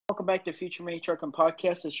Welcome back to Future Mini Trucking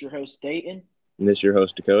Podcast. This is your host, Dayton. And this is your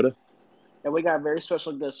host, Dakota. And we got a very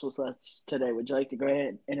special guest with us today. Would you like to go ahead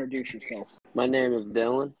and introduce yourself? My name is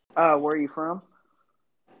Dylan. Where are you from?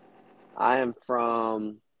 I am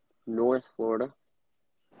from North Florida.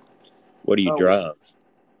 What do you drive?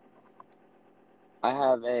 I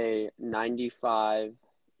have a 95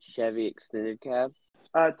 Chevy extended cab.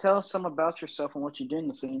 Tell us some about yourself and what you do in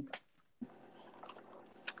the scene.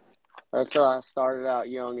 So I started out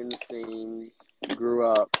young in the scene, grew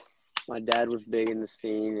up. My dad was big in the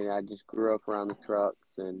scene, and I just grew up around the trucks.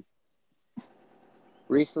 And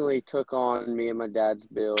recently took on me and my dad's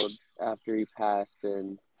build after he passed.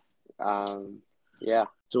 And, yeah.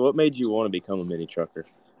 So what made you want to become a mini trucker?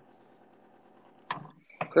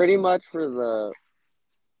 Pretty much for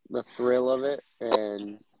the thrill of it,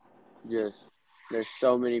 and just there's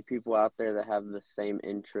so many people out there that have the same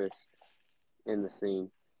interest in the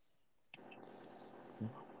scene.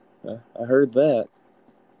 I heard that.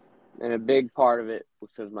 And a big part of it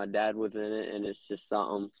was because my dad was in it, and it's just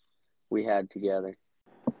something we had together.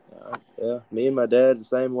 Yeah, me and my dad the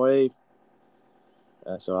same way.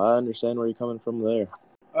 So I understand where you're coming from there.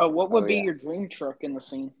 What would be your dream truck in the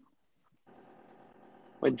scene?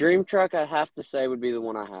 My dream truck, I have to say, would be the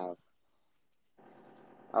one I have.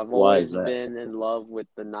 I've always been in love with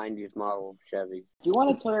the 90s model of Chevy. Do you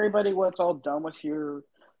want to tell everybody what's all done with your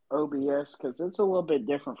OBS? Because it's a little bit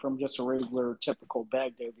different from just a regular, typical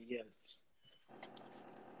bagged OBS.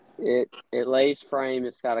 It lays frame.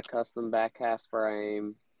 It's got a custom back half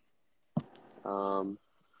frame.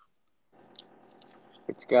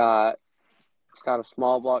 It's got a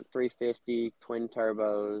small block 350, twin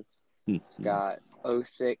turbos. It's got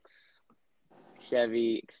 06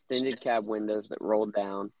 Chevy extended cab windows that roll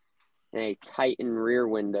down, and a Titan rear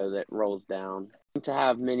window that rolls down. To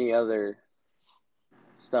have many other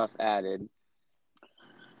stuff added.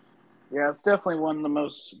 Yeah, it's definitely one of the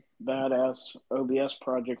most badass OBS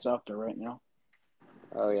projects out there right now.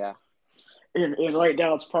 Oh yeah. And right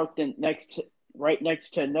now it's parked right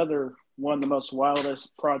next to another one of the most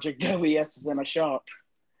wildest project OBSs in a shop.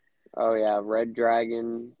 Oh yeah, Red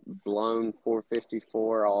Dragon, blown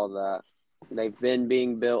 454, all of that. They've been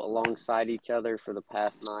being built alongside each other for the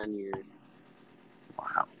past 9 years.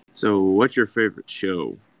 Wow. So what's your favorite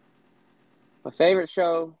show? My favorite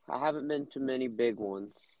show, I haven't been to many big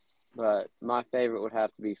ones, but my favorite would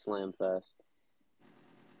have to be Slam Fest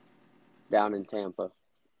down in Tampa.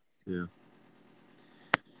 Yeah.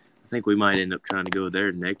 I think we might end up trying to go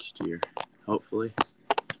there next year, hopefully.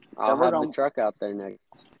 I'll have the truck out there next.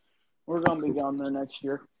 We're going to be going there next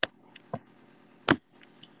year.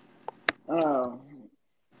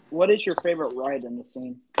 What is your favorite ride in the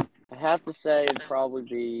scene? I have to say it'd probably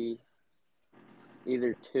be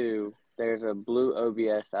either two. There's a blue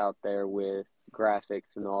OBS out there with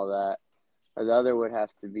graphics and all that. Or the other would have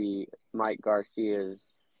to be Mike Garcia's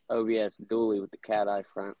OBS dually with the cat eye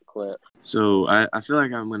front clip. So I feel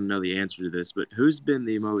like I'm going to know the answer to this, but who's been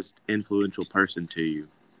the most influential person to you?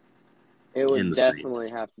 It would definitely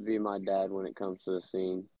have to be my dad when it comes to the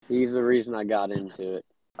scene. He's the reason I got into it.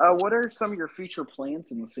 What are some of your future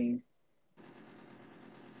plans in the scene?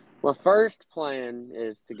 My first plan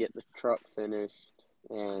is to get the truck finished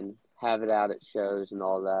and have it out at shows and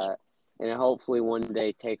all that. And hopefully one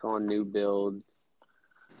day take on new builds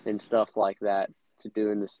and stuff like that to do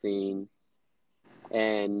in the scene.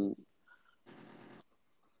 And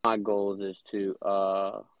my goal is to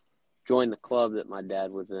join the club that my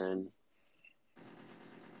dad was in.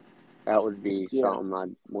 That would be something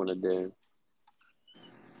I'd want to do.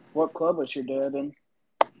 What club was your dad in?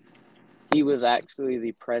 He was actually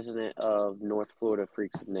the president of North Florida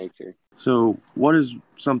Freaks of Nature. So what is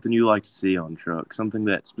something you like to see on trucks? Something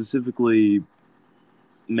that specifically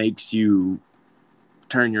makes you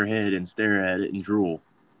turn your head and stare at it and drool?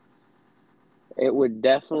 It would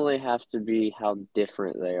definitely have to be how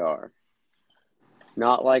different they are.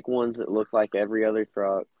 Not like ones that look like every other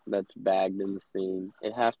truck that's bagged in the scene.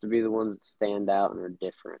 It has to be the ones that stand out and are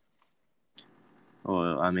different.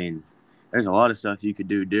 Well, I mean, there's a lot of stuff you could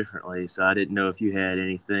do differently, so I didn't know if you had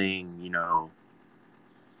anything,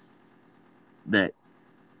 that,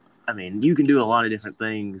 I mean, you can do a lot of different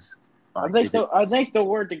things. Like, I think the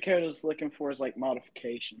word Dakota's looking for is like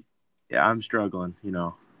modification. Yeah, I'm struggling,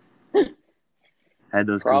 Had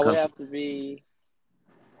those probably have to be,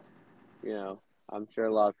 I'm sure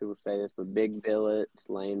a lot of people say this, but big billets,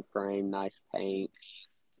 lane frame, nice paint,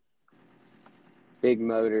 big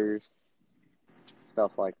motors,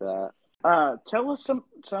 stuff like that. Tell us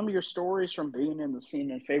some of your stories from being in the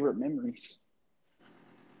scene and favorite memories.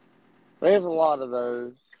 There's a lot of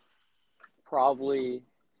those. Probably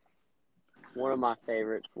one of my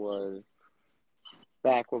favorites was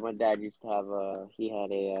back when my dad used to have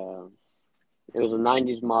it was a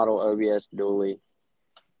 90s model OBS dually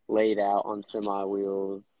laid out on semi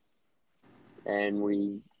wheels, and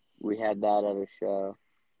we had that at a show.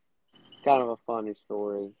 Kind of a funny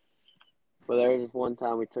story. But there was this one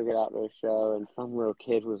time we took it out to a show, and some little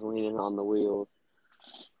kid was leaning on the wheels.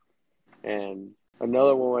 And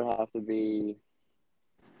another one would have to be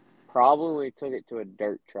probably we took it to a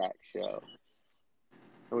dirt track show.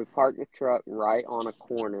 And we parked the truck right on a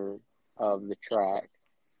corner of the track.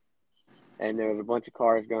 And there was a bunch of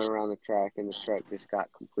cars going around the track, and the truck just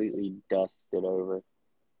got completely dusted over.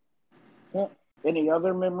 Yeah. Any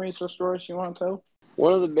other memories or stories you want to tell?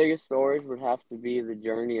 One of the biggest stories would have to be the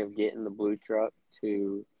journey of getting the blue truck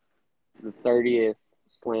to the 30th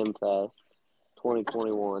Slam Fest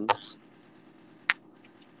 2021.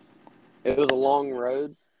 It was a long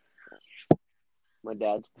road. My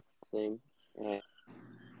dad's thing. And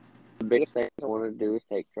the biggest thing I wanted to do was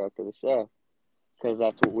take truck to the show because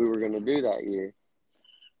that's what we were going to do that year.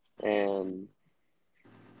 And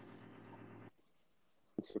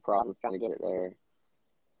it's the problem trying to get it there.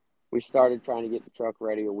 We started trying to get the truck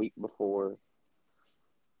ready a week before.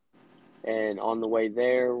 And on the way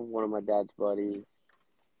there, one of my dad's buddies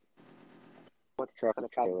put the truck on the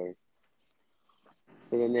trailer.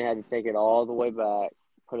 So then they had to take it all the way back,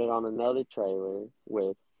 put it on another trailer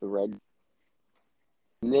with the red,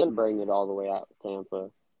 and then bring it all the way out to Tampa.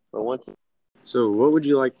 But once So what would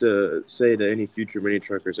you like to say to any future mini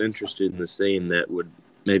truckers interested in the scene that would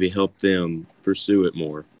maybe help them pursue it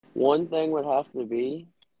more? one thing would have to be,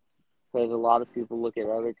 because a lot of people look at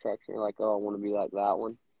other trucks and they're like, oh, I want to be like that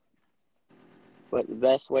one. But the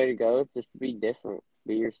best way to go is just to be different.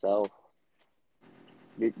 Be yourself.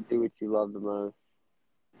 Do what you love the most.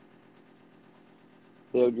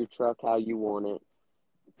 Build your truck how you want it.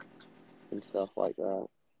 And stuff like that.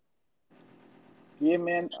 Yeah,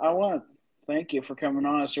 man. I want to thank you for coming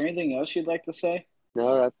on. Is there anything else you'd like to say?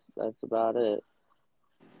 No, that's about it.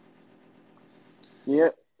 Yeah,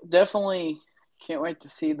 definitely can't wait to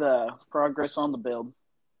see the progress on the build.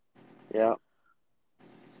 Yeah.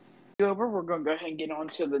 Over, we're going to go ahead and get on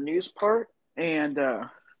to the news part. And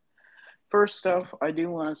first off, I do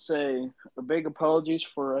want to say a big apologies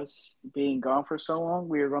for us being gone for so long.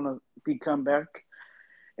 We are going to be come back,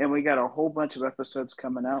 and we got a whole bunch of episodes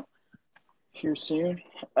coming out here soon.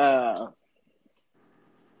 Besides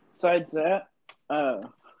that,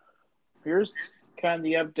 here's kind of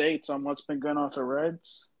the updates on what's been going on with the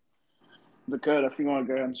Reds. Dakota, if you want to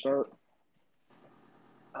go ahead and start.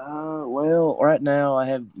 Well, right now I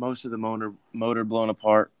have most of the motor blown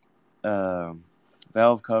apart.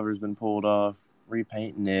 Valve cover's been pulled off,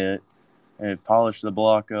 repainting it, and have polished the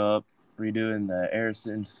block up, redoing the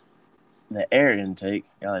air intake.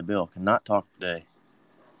 Golly, Bill cannot talk today.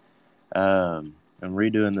 I'm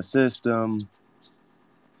redoing the system,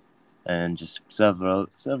 and just several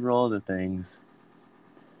other things.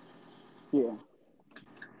 Yeah.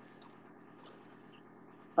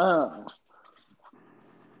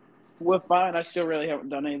 With mine, I still really haven't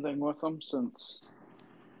done anything with them since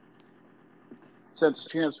the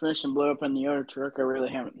transmission blew up in the other truck. I really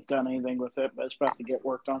haven't done anything with it, but it's about to get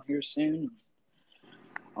worked on here soon.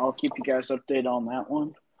 I'll keep you guys updated on that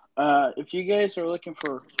one. If you guys are looking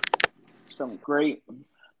for some great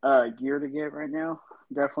gear to get right now,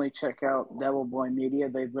 definitely check out Devil Boy Media.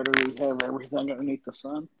 They literally have everything underneath the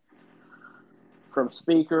sun. From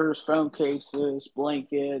speakers, phone cases,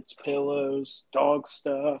 blankets, pillows, dog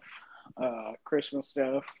stuff, Christmas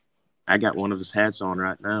stuff. I got one of his hats on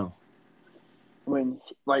right now. I mean,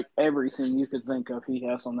 like everything you could think of, he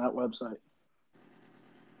has on that website.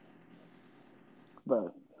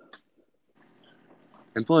 But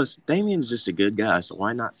And plus, Damien's just a good guy, so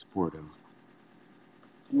why not support him?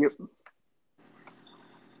 yep.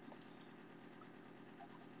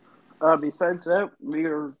 Besides that, we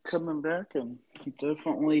are coming back and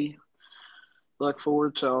definitely look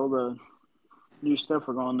forward to all the new stuff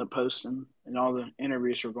we're going to post and all the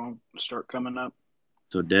interviews we're going to start coming up.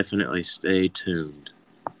 So definitely stay tuned.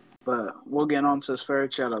 But we'll get on to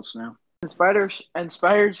inspired shoutouts now. Inspired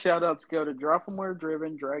shoutouts go to Drop 'em Where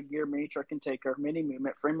Driven, Drag Gear, Mini Truck and Takeoff, Mini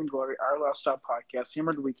Movement, Frame and Glory, Our Last Stop Podcast,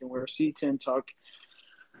 Hammered Weekend Wear, C10 Talk,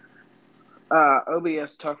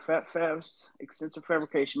 OBS Talk, Fat Fabs, Extensive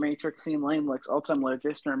Fabrication, Mini Truck Scene, Lame Licks, All Time Low,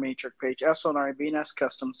 Jason Mini Truck Page, SLNR, BNS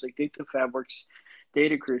Customs, Addictive Fabrics,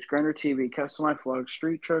 Data Cruise, Grinder TV, Customized Vlogs,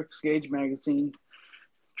 Street Trucks, Gauge Magazine,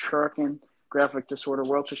 Trucking, Graphic Disorder,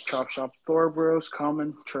 Welch's Chop Shop, Thor Bros,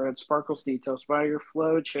 Common, Tread, Sparkles Details, Buyer,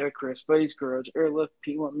 Flow, Check, Chris, Buddy's Garage, Airlift,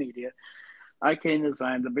 P1 Media, IK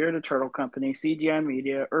Design, The Bearded Turtle Company, CGI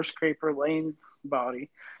Media, Earthscraper, Lane Body,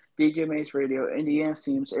 DJ Mays Radio, Indiana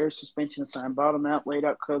Seams, Air Suspension Design, Bottom Out, Laid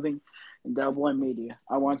Out Clothing, and Double M Media.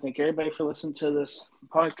 I want to thank everybody for listening to this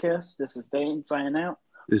podcast. This is Dane signing out.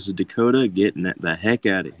 This is Dakota getting the heck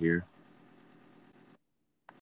out of here.